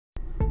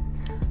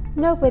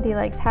Nobody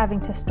likes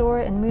having to store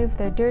and move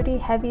their dirty,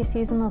 heavy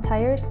seasonal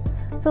tires,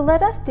 so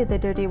let us do the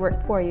dirty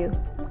work for you.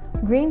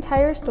 Green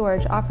Tire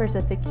Storage offers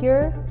a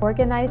secure,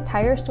 organized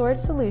tire storage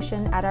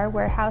solution at our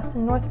warehouse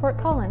in North Fort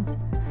Collins.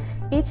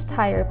 Each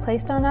tire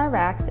placed on our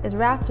racks is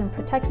wrapped in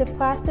protective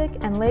plastic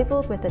and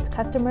labeled with its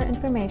customer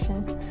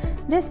information.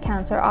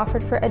 Discounts are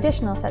offered for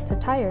additional sets of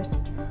tires.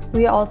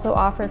 We also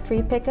offer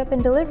free pickup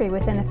and delivery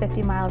within a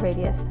 50-mile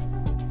radius.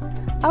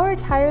 Our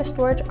tire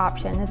storage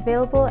option is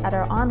available at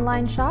our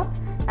online shop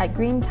at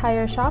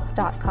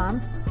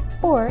greentireshop.com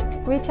or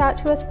reach out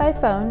to us by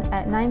phone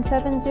at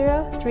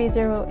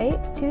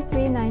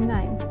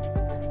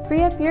 970-308-2399.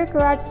 Free up your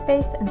garage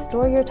space and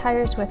store your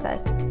tires with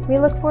us. We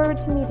look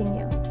forward to meeting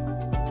you.